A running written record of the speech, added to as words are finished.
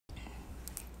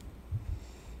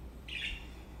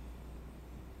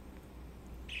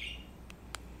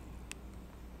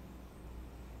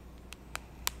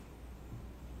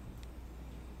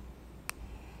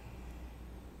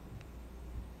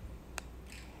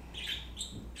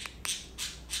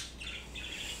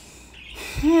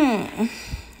So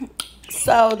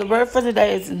the word for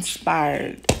today is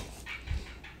inspired.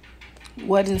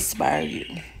 What inspired you?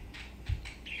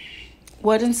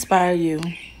 What inspired you?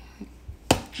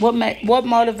 What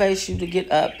motivates you to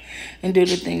get up and do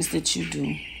the things that you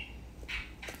do?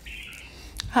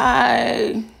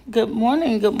 Hi. Good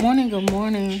morning. Good morning. Good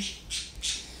morning.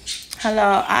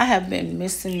 Hello. I have been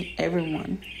missing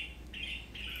everyone.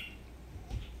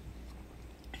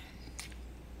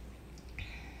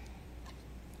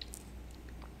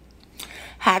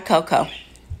 Hi, Coco.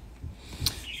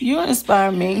 You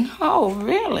inspire me. Oh,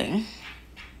 really?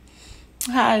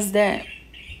 How is that?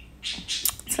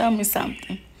 Tell me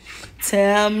something.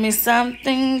 Tell me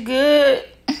something good.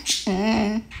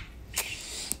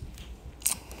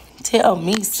 Tell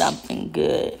me something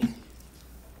good.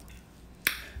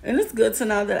 And it's good to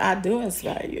know that I do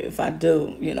inspire you. If I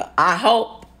do, I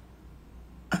hope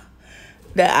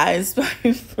that I inspire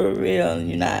you for real and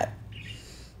you're not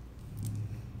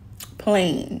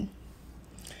playing.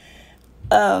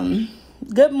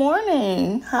 Good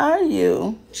morning. How are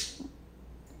you?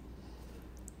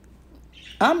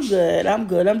 I'm good.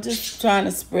 I'm just trying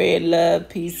to spread love,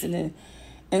 peace, and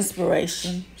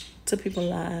inspiration to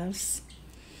people's lives.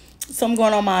 So I'm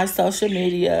going on my social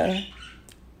media,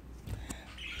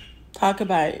 talk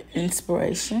about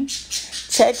inspiration.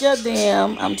 Check your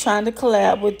DM. I'm trying to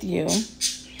collab with you,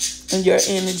 and your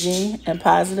energy and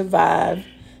positive vibe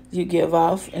you give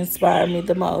off inspire me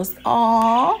the most.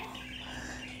 Aww.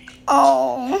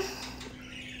 Oh.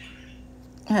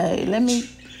 Hey, let me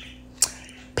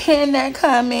pin that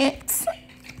comment.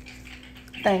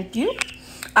 Thank you.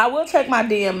 I will check my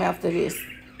DM after this.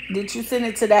 Did you send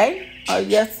it today or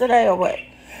yesterday or what?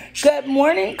 Good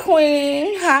morning,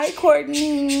 Queen. Hi,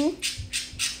 Courtney.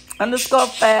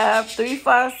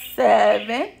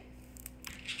 _Fab357.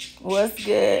 What's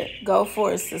good? Go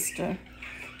for it, sister.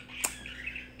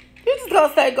 You just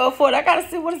gonna say go for it. I gotta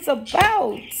see what it's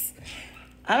about.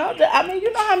 You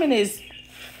know how many is.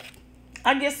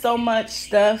 I get so much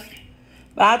stuff,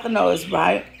 but I have to know it's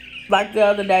right. Like the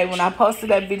other day when I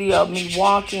posted that video of me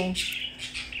walking.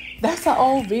 That's an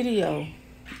old video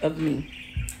of me.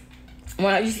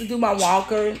 When I used to do my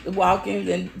walking,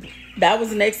 and that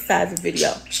was an exercise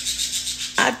video.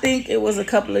 I think it was a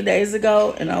couple of days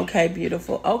ago, and okay,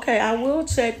 beautiful. Okay, I will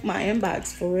check my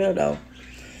inbox for real though.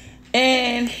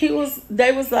 And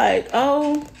they was like,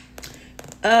 oh,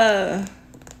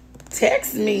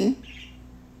 text me.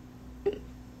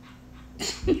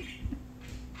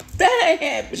 That ain't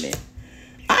happening.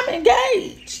 I'm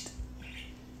engaged.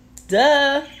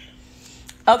 Duh.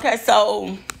 Okay,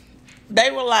 so they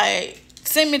were like,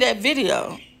 send me that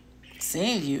video.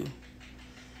 Send you.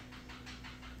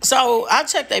 So I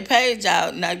checked their page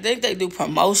out, and I think they do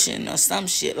promotion or some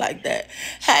shit like that.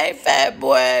 Hey, fat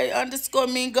boy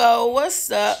 _Mingo, what's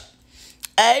up?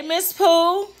 Hey, Miss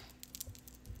Pooh.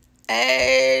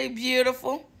 Hey,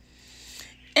 beautiful.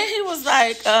 And he was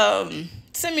like,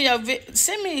 send me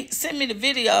the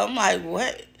video. I'm like,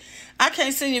 what? I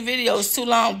can't send you videos too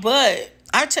long, but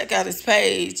I check out his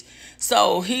page.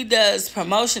 So he does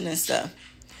promotion and stuff.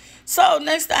 So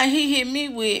next time he hit me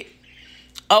with,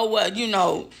 oh, well,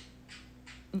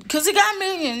 because he got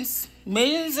millions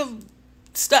of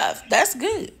stuff. That's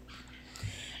good.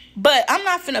 But I'm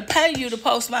not finna pay you to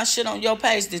post my shit on your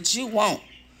page that you want.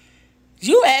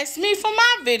 You asked me for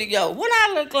my video. What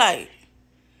I look like?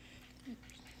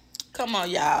 Come on,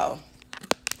 y'all.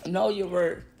 Know your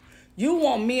word. You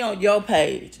want me on your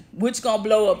page, which gonna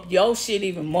blow up your shit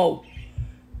even more.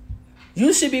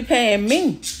 You should be paying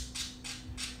me.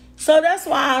 So that's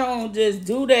why I don't just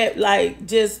do that, like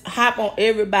just hop on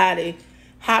everybody,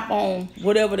 hop on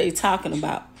whatever they talking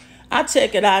about. I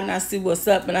check it out and I see what's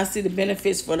up and I see the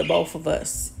benefits for the both of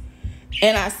us.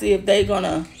 And I see if they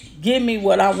gonna give me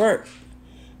what I'm worth.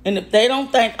 And if they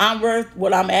don't think I'm worth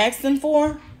what I'm asking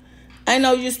for, ain't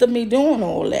no use to me doing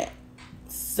all that.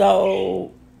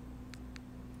 So,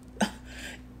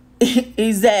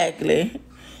 exactly.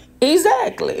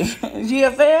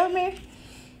 You feel me?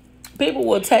 People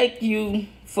will take you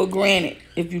for granted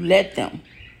if you let them.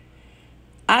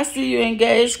 I see you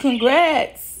engaged.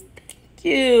 Congrats. Thank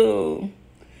you.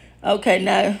 Okay,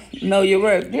 now know your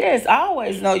worth. Yes, I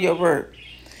always know your worth.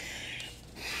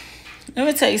 Let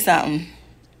me tell you something.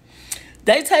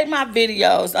 They take my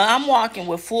videos. I'm walking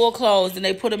with full clothes and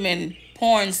they put them in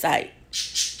porn site.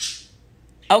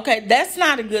 Okay, that's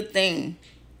not a good thing.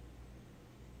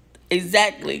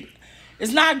 Exactly.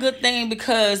 It's not a good thing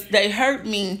because they hurt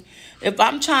me. If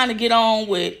I'm trying to get on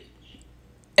with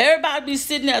everybody be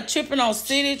sitting there tripping on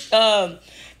city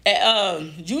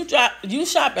You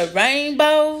shop at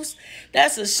Rainbows.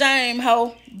 That's a shame,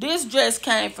 ho. This dress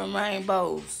came from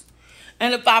Rainbows.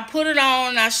 And if I put it on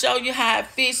and I show you how it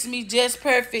fits me just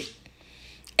perfect,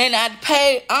 and I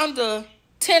pay under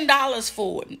 $10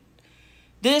 for it.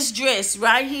 This dress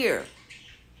right here.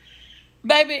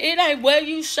 Baby, it ain't where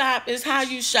you shop, it's how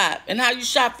you shop. And how you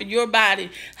shop for your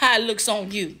body, how it looks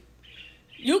on you.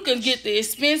 You can get the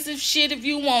expensive shit if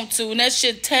you want to, and that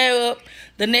shit tear up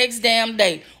the next damn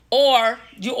day. Or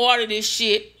you order this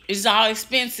shit, it's all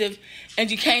expensive, and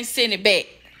you can't send it back.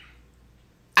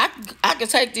 I can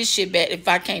take this shit back if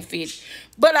I can't fit it.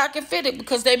 But I can fit it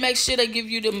because they make sure they give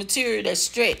you the material that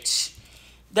stretch.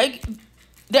 They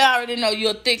already know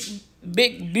you're a thick,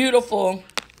 big, beautiful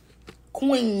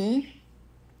queen.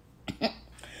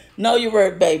 Know your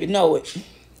word, baby. Know it.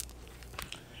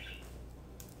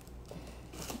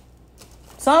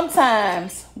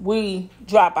 Sometimes we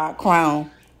drop our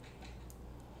crown.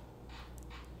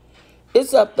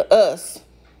 It's up to us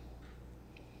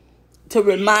to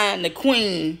remind the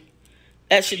queen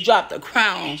that she dropped the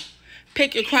crown.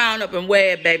 Pick your crown up and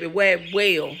wear it, baby. Wear it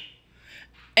well.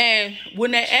 And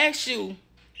when they ask you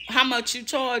how much you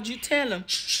charge, you tell them,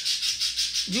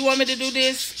 you want me to do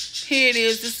this? Here it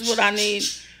is. This is what I need.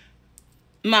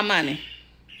 My money.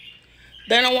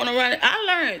 They don't want to run it. I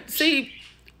learned. See,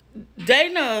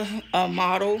 Dana a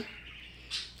model,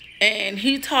 and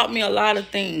he taught me a lot of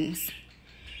things.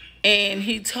 And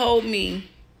he told me,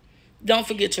 don't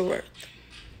forget your worth.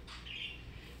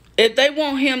 If they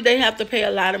want him, they have to pay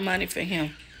a lot of money for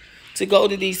him to go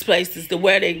to these places, to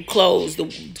wear their clothes,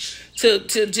 to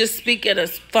just speak at a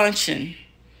function.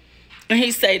 And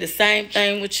he say the same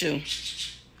thing with you.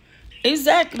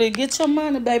 Exactly. Get your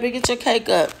money, baby. Get your cake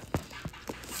up.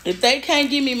 If they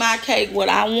can't give me my cake, what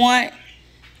I want,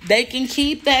 they can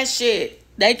keep that shit.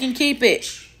 They can keep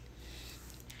it.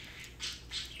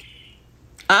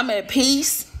 I'm at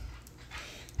peace.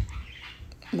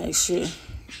 Make sure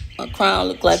my crown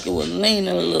looked like it was leaning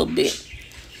a little bit.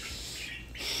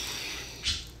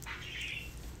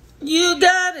 You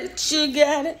got it. You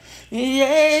got it.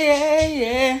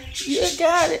 Yeah. You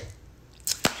got it.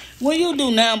 When you do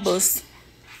numbers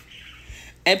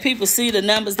and people see the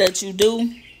numbers that you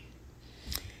do,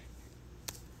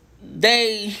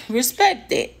 they respect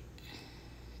that.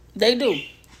 They do.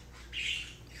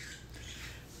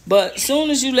 But as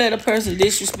soon as you let a person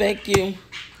disrespect you,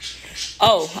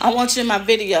 oh, I want you in my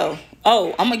video.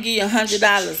 Oh, I'm gonna give you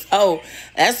 $100. Oh,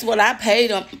 that's what I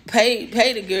paid them. Pay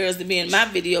the girls to be in my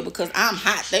video because I'm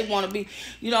hot. They want to be,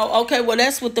 okay. Well,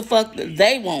 that's what the fuck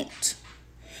they want.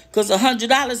 Cause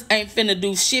 $100 ain't finna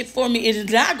do shit for me. It is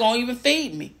not gonna even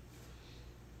feed me.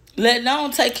 Let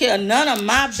alone take care of none of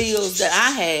my bills that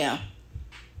I have.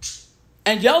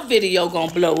 And your video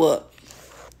gonna blow up.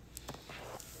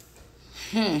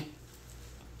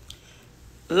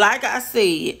 Like I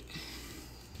said.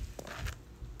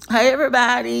 Hey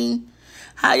everybody,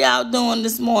 how y'all doing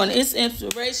this morning? It's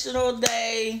Inspirational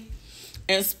Day.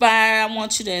 Inspire. I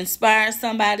want you to inspire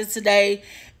somebody today.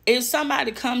 If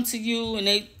somebody come to you and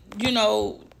they,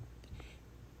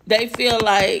 they feel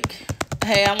like,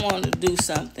 hey, I want to do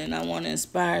something. I want to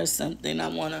inspire something. I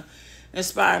want to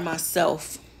inspire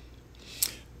myself.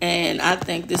 And I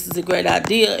think this is a great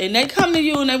idea. And they come to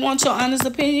you and they want your honest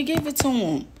opinion, give it to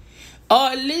them. Or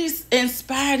at least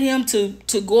inspire them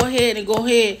to go ahead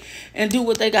and do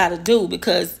what they got to do.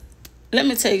 Because let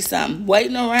me tell you something.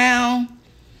 Waiting around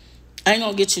ain't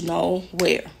going to get you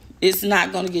nowhere. It's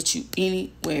not going to get you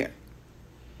anywhere.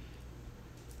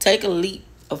 Take a leap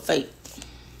of faith.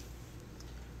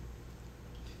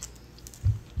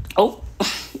 Oh,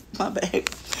 my bad.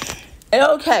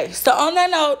 Okay, so on that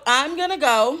note, I'm going to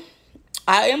go.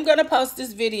 I am going to post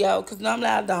this video because normally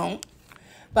I don't.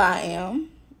 But I am.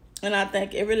 And I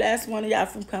thank every last one of y'all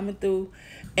for coming through.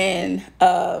 And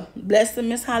blessing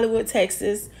Miss Hollywood,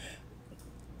 Texas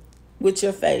with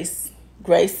your face.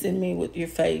 Gracing me with your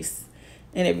face.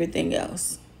 And everything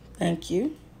else. Thank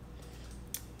you.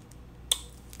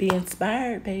 Be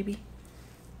inspired, baby.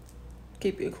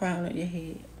 Keep your crown on your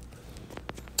head.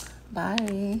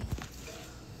 Bye.